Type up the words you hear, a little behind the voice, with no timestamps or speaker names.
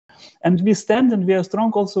And we stand and we are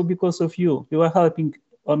strong also because of you. You are helping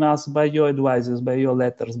on us by your advices, by your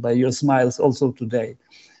letters, by your smiles also today,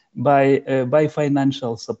 by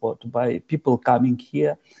financial support, by people coming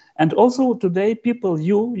here. And also today, people,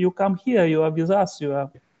 you come here, you are with us, you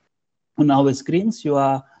are on our screens, you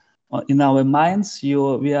are in our minds,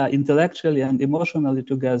 we are intellectually and emotionally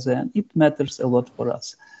together, and it matters a lot for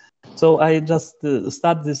us. So I just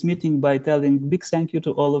start this meeting by telling big thank you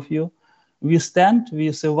to all of you. We stand,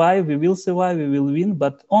 we survive, we will win,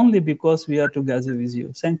 but only because we are together with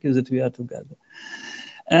you. Thank you that we are together.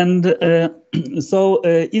 And so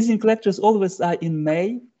Ising lectures always are in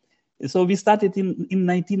May. So we started in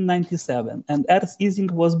 1997, and Ernst Ising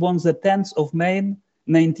was born the 10th of May,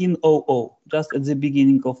 1900, just at the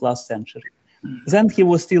beginning of last century. Then he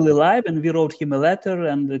was still alive, and we wrote him a letter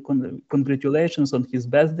and congratulations on his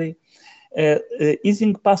birthday.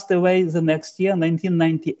 Ising passed away the next year,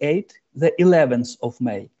 1998, the 11th of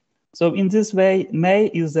May. So in this way, May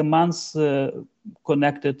is the month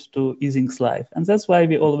connected to Ising's life. And that's why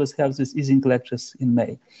we always have these Ising lectures in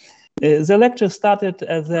May. The lecture started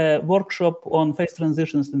as a workshop on phase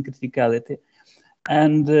transitions and criticality.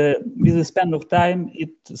 And with the span of time,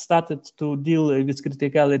 it started to deal with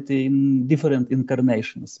criticality in different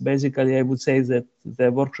incarnations. Basically, I would say that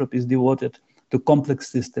the workshop is devoted to complex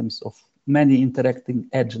systems of many interacting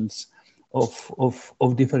agents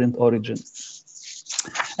of different origins.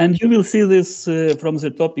 And you will see this from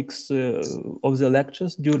the topics of the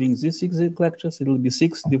lectures during these 6 lectures. It will be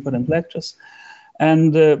 6 different lectures.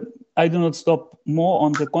 And I do not stop more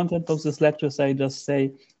on the content of these lectures. I just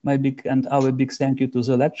say our big thank you to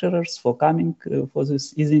the lecturers for coming for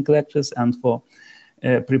these Ising lectures and for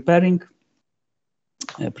preparing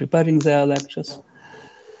their lectures.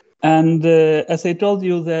 And as I told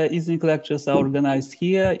you, the Ising lectures are organized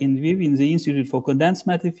here in Lviv, in the Institute for Condensed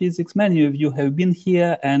Matter Physics. Many of you have been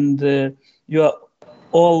here, and you are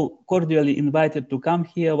all cordially invited to come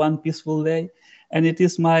here one peaceful day. And it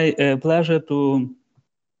is my pleasure to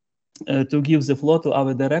give the floor to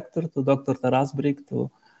our director, to Dr. Taras Brik,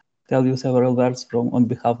 to tell you several words on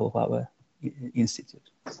behalf of our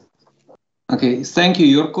institute. Okay, thank you,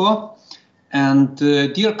 Jurko. And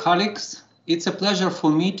dear colleagues, it's a pleasure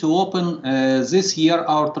for me to open this year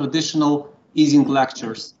our traditional Ising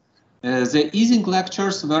lectures. The Ising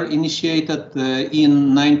lectures were initiated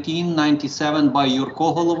in 1997 by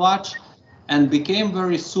Jurko Holovac and became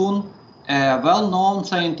very soon a well-known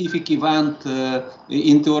scientific event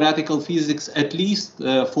in theoretical physics, at least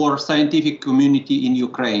for scientific community in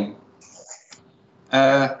Ukraine.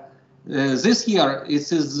 This year,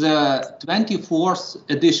 it is the 24th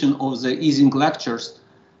edition of the Ising lectures.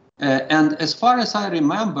 And as far as I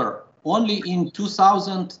remember, only in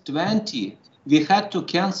 2020, we had to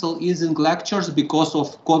cancel Ising lectures because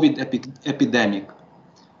of COVID epidemic.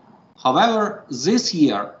 However, this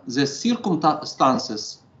year, the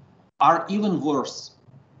circumstances are even worse.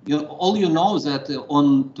 All you know that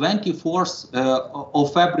on 24th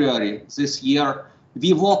of February this year,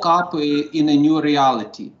 we woke up in a new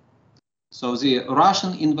reality. So the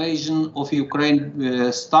Russian invasion of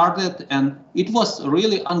Ukraine started, and it was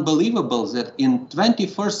really unbelievable that in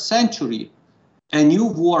 21st century, a new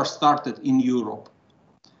war started in Europe.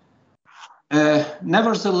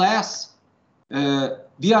 Nevertheless,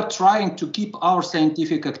 we are trying to keep our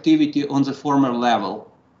scientific activity on the former level.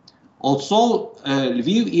 Also,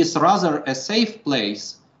 Lviv is rather a safe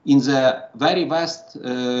place in the very west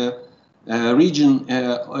region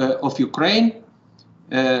of Ukraine.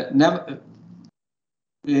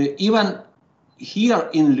 Even here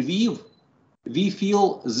in Lviv, we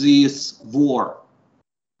feel this war.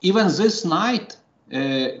 Even this night,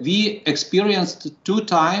 we experienced 2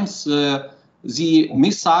 times the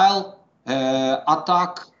missile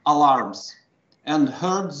attack alarms and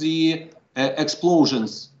heard the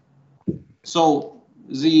explosions. So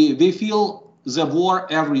we feel the war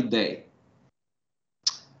every day.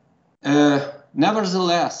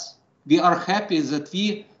 Nevertheless, we are happy that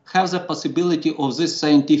we have the possibility of this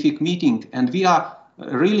scientific meeting, and we are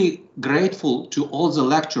really grateful to all the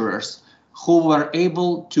lecturers who were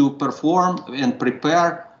able to perform and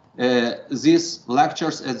prepare these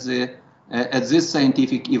lectures at this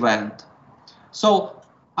scientific event. So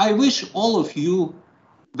I wish all of you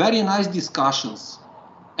very nice discussions,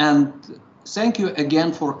 and thank you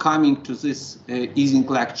again for coming to this Ising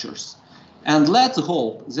lectures. And let's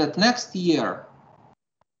hope that next year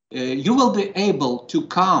you will be able to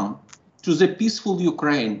come to the peaceful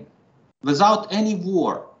Ukraine without any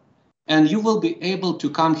war, and you will be able to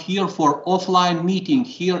come here for offline meeting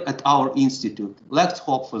here at our institute. Let's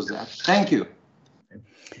hope for that. Thank you.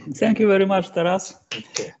 Thank you very much, Taras.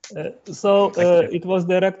 It was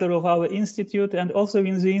director of our institute, and also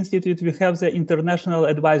in the institute we have the International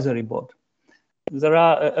Advisory Board. There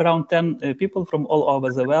are around 10 people from all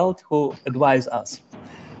over the world who advise us.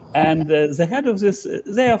 And the head of this,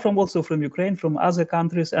 they are also from Ukraine, from other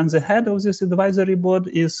countries, and the head of this advisory board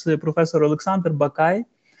is Professor Alexander Bakai,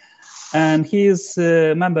 and he is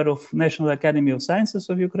a member of National Academy of Sciences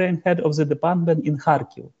of Ukraine, head of the department in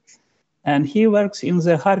Kharkiv. And he works in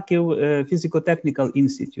the Kharkiv Physico-Technical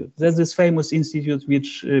Institute. That's this famous institute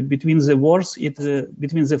which, between the wars,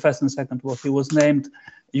 between the First and Second War, he was named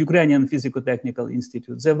Ukrainian Physico-Technical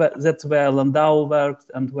Institute. That's where Landau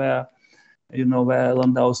worked, and where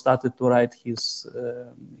Landau started to write his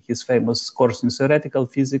famous course in theoretical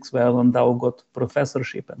physics, where Landau got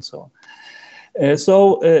professorship and so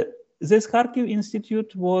on. This Kharkiv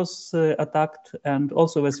Institute was attacked, and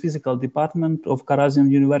also the physical department of Karazin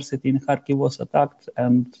University in Kharkiv was attacked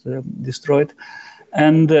and destroyed.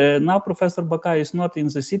 And now Professor Bakai is not in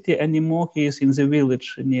the city anymore. He is in the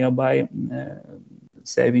village nearby,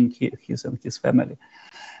 saving his and his family.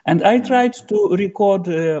 And I tried to record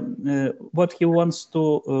what he wants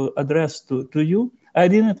to address to you. I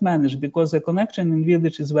didn't manage because the connection in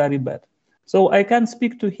village is very bad. So I can't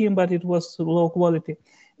speak to him, but it was low quality.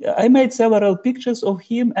 I made several pictures of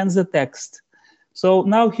him and the text. So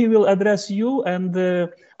now he will address you, and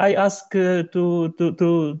I ask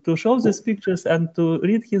to show these pictures and to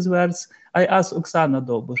read his words. I ask Oksana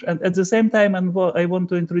Dobush. And at the same time, I want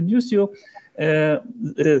to introduce you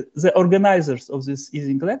the organizers of this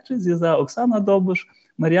Ising lectures. These are Oksana Dobush,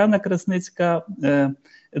 Mariana Krasnitska,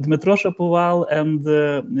 Dmitro Shapoval, and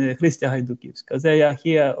Kristya Haidukivska. They are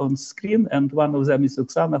here on screen, and one of them is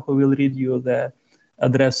Oksana, who will read you the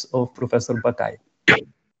address of Professor Bakai.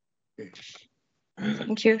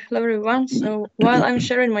 Thank you. Hello, everyone. So while I'm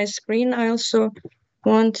sharing my screen, I also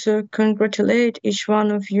want to congratulate each one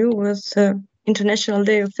of you with International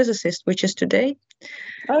Day of Physicists, which is today.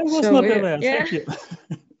 I was not aware. Yeah. Thank you.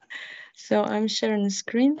 So I'm sharing the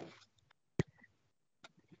screen.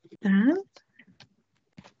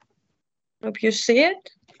 Hope you see it.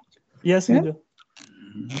 Yes, we do.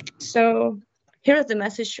 So here is the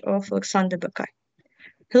message of Alexander Bakai.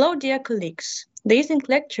 Hello, dear colleagues. The Ising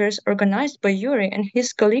lectures organized by Yuri and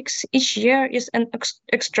his colleagues each year is an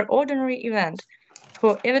extraordinary event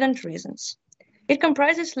for evident reasons. It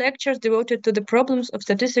comprises lectures devoted to the problems of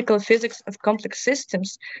statistical physics of complex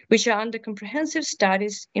systems, which are under comprehensive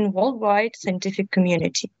studies in worldwide scientific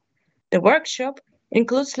community. The workshop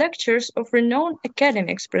includes lectures of renowned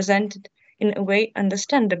academics presented in a way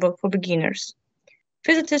understandable for beginners.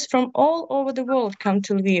 Physicists from all over the world come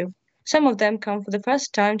to Lviv. Some of them come for the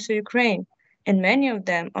first time to Ukraine, and many of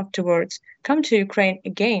them afterwards come to Ukraine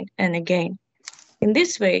again and again. In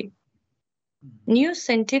this way, new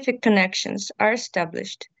scientific connections are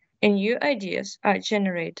established and new ideas are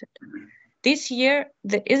generated. This year,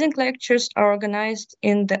 the Ising lectures are organized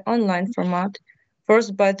in the online format,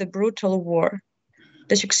 forced by the brutal war.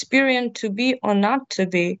 The Shakespearean to be or not to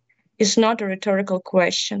be is not a rhetorical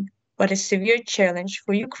question, but a severe challenge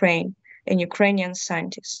for Ukraine and Ukrainian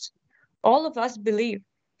scientists. All of us believe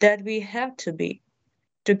that we have to be.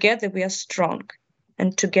 Together we are strong,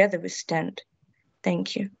 and together we stand.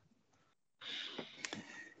 Thank you.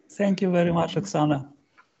 Thank you very much, Oksana.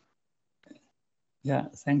 Yeah,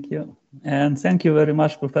 thank you. And thank you very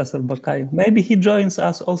much, Professor Bakai. Maybe he joins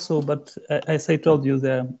us also, but as I told you,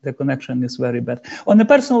 the connection is very bad. On a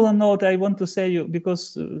personal note, I want to say you,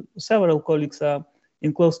 because several colleagues are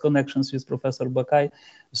in close connections with Professor Bakai.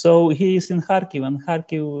 So he is in Kharkiv, and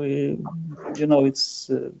Kharkiv, it's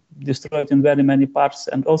destroyed in very many parts.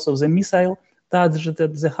 And also the missile touched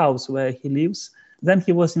the house where he lives. Then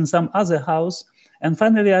he was in some other house. And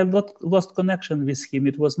finally, I lost connection with him.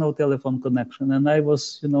 It was no telephone connection. And I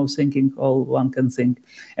was, thinking all one can think.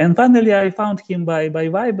 And finally, I found him by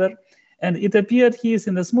Viber. And it appeared he is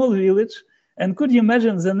in a small village. And could you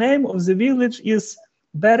imagine, the name of the village is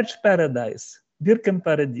Birch Paradise. Birken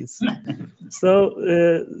Paradise. So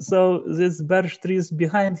these birch trees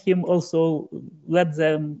behind him also let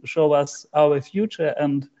them show us our future,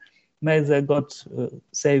 and may the God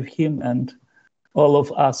save him and all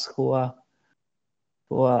of us who are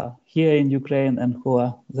here in Ukraine and who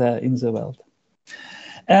are there in the world.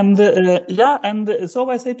 And so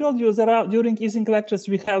as I told you, during Ising lectures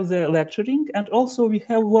we have the lecturing, and also we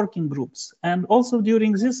have working groups. And also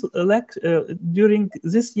during this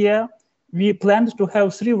year, we planned to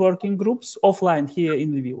have 3 working groups offline here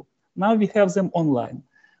in Lviv. Now we have them online.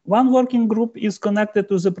 One working group is connected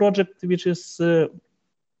to the project which is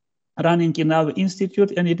running in our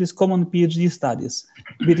institute, and it is common PhD studies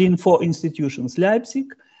between 4 institutions: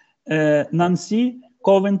 Leipzig, Nancy,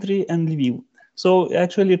 Coventry, and Lviv. So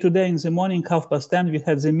actually today in the morning, 10:30, we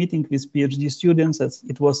had the meeting with PhD students.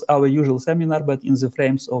 It was our usual seminar, but in the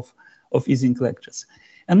frames of Ising lectures.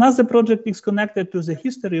 Another project is connected to the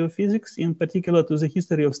history of physics, in particular to the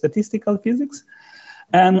history of statistical physics.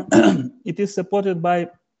 And it is supported by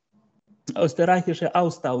Österreichische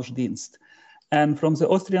Austauschdienst. And from the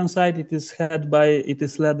Austrian side, it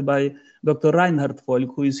is led by Dr. Reinhard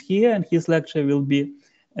Volk, who is here, and his lecture will be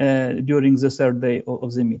during the third day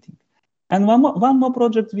of the meeting. And one more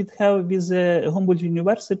project we have with Humboldt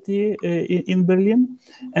University in Berlin,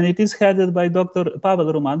 and it is headed by Dr.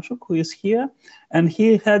 Pavel Romanchuk, who is here, and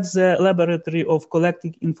he heads the laboratory of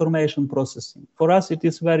collecting information processing. For us, it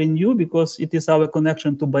is very new because it is our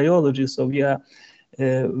connection to biology, so we are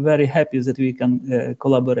very happy that we can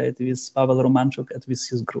collaborate with Pavel Romanchuk and with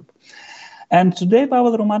his group. And today,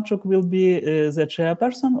 Pavel Romanchuk will be the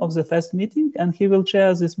chairperson of the first meeting, and he will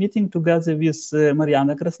chair this meeting together with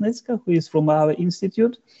Mariana Krasnetska, who is from our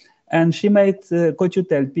institute. And she made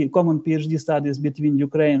co-tutel, common PhD studies between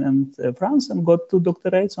Ukraine and France, and got 2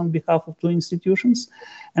 doctorates on behalf of 2 institutions.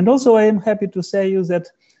 And also, I am happy to say you that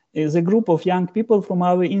the group of young people from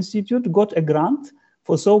our institute got a grant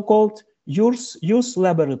for so-called youth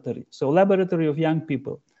laboratory, so laboratory of young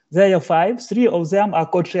people. There are 5, 3 of them are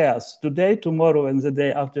co-chairs today, tomorrow, and the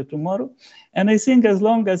day after tomorrow. And I think as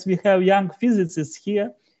long as we have young physicists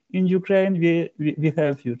here in Ukraine, we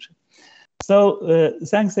have a future. So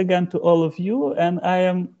thanks again to all of you. And I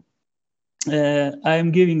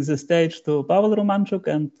am giving the stage to Pavel Romanchuk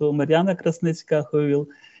and to Mariana Krasnetska, who will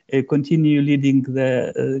continue leading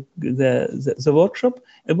the workshop.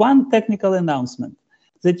 One technical announcement,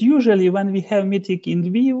 that usually when we have meeting in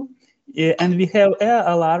Lviv, and we have air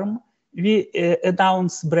alarm, we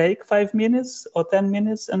announce break 5 minutes or 10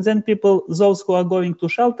 minutes, and then people, those who are going to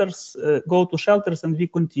shelters, go to shelters, and we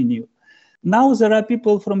continue. Now there are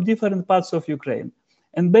people from different parts of Ukraine,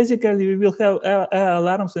 and basically we will have air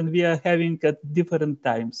alarms, and we are having at different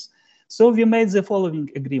times. So we made the following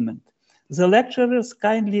agreement. The lecturers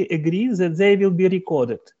kindly agree that they will be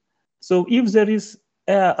recorded. So if there is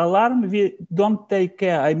alarm, we don't take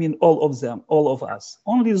care, I mean all of them, all of us.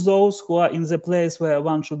 Only those who are in the place where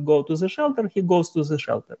one should go to the shelter, he goes to the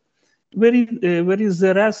shelter. Whereas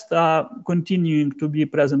the rest are continuing to be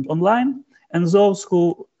present online, and those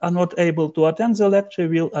who are not able to attend the lecture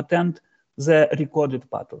will attend the recorded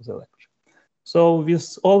part of the lecture. So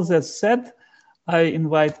with all that said, I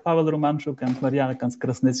invite Pavel Romanchuk and Mariana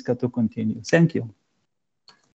Krasnetska to continue. Thank you.